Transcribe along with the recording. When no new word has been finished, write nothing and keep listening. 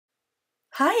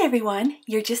Hi everyone,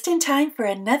 you're just in time for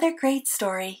another great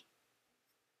story.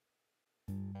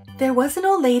 There was an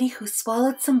old lady who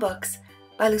swallowed some books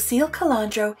by Lucille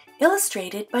Colandro,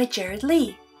 illustrated by Jared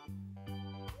Lee.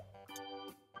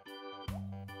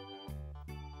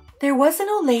 There was an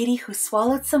old lady who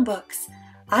swallowed some books.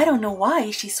 I don't know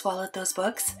why she swallowed those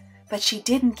books, but she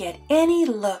didn't get any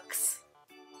looks.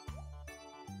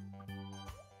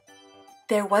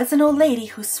 There was an old lady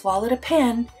who swallowed a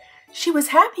pen. She was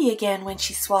happy again when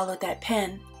she swallowed that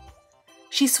pen.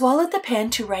 She swallowed the pen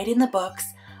to write in the books.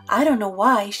 I don't know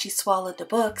why she swallowed the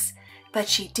books, but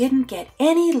she didn't get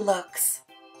any looks.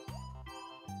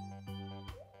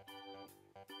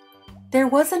 There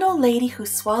was an old lady who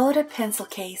swallowed a pencil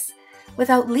case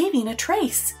without leaving a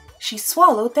trace. She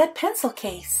swallowed that pencil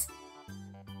case.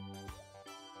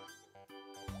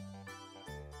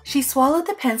 She swallowed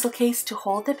the pencil case to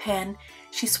hold the pen.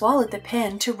 She swallowed the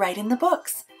pen to write in the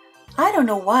books. I don't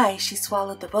know why she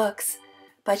swallowed the books,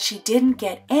 but she didn't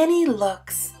get any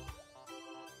looks.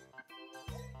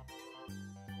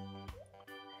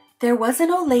 There was an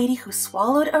old lady who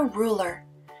swallowed a ruler.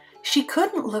 She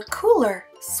couldn't look cooler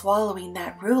swallowing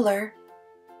that ruler.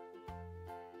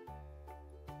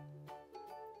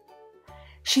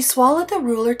 She swallowed the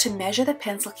ruler to measure the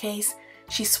pencil case.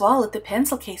 She swallowed the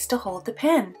pencil case to hold the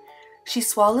pen. She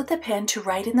swallowed the pen to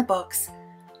write in the books.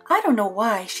 I don't know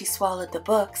why she swallowed the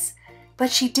books, but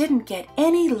she didn't get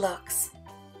any looks.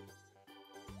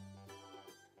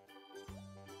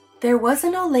 There was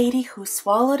an old lady who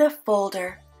swallowed a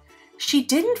folder. She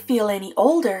didn't feel any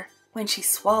older when she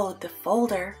swallowed the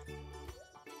folder.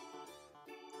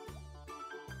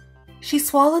 She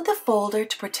swallowed the folder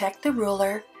to protect the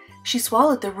ruler. She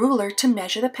swallowed the ruler to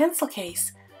measure the pencil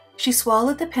case. She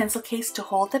swallowed the pencil case to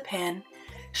hold the pen.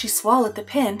 She swallowed the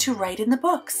pen to write in the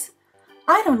books.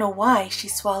 I don't know why she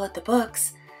swallowed the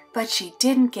books, but she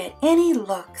didn't get any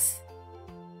looks.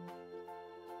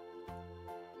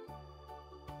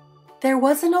 There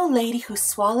was an old lady who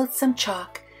swallowed some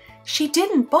chalk. She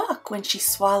didn't balk when she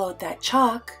swallowed that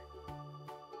chalk.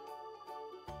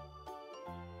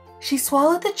 She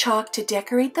swallowed the chalk to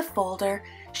decorate the folder.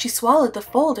 She swallowed the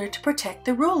folder to protect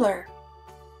the ruler.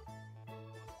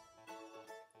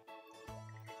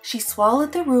 She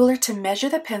swallowed the ruler to measure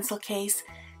the pencil case.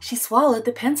 She swallowed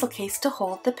the pencil case to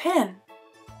hold the pen.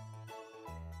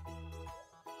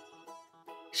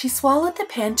 She swallowed the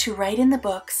pen to write in the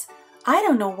books. I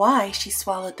don't know why she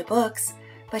swallowed the books,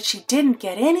 but she didn't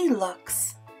get any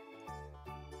looks.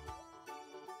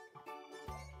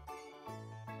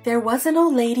 There was an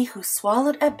old lady who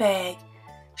swallowed a bag.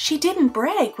 She didn't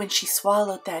brag when she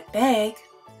swallowed that bag.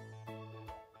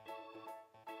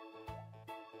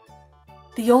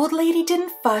 The old lady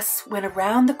didn't fuss when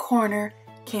around the corner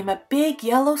came a big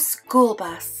yellow school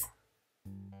bus.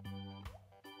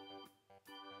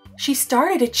 She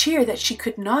started a cheer that she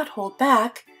could not hold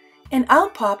back, and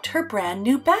out popped her brand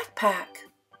new backpack.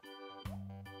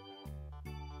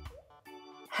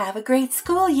 Have a great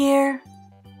school year!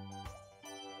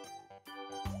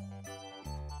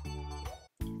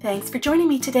 Thanks for joining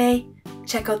me today.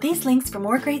 Check out these links for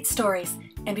more great stories.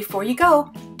 And before you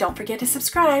go, don't forget to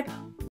subscribe.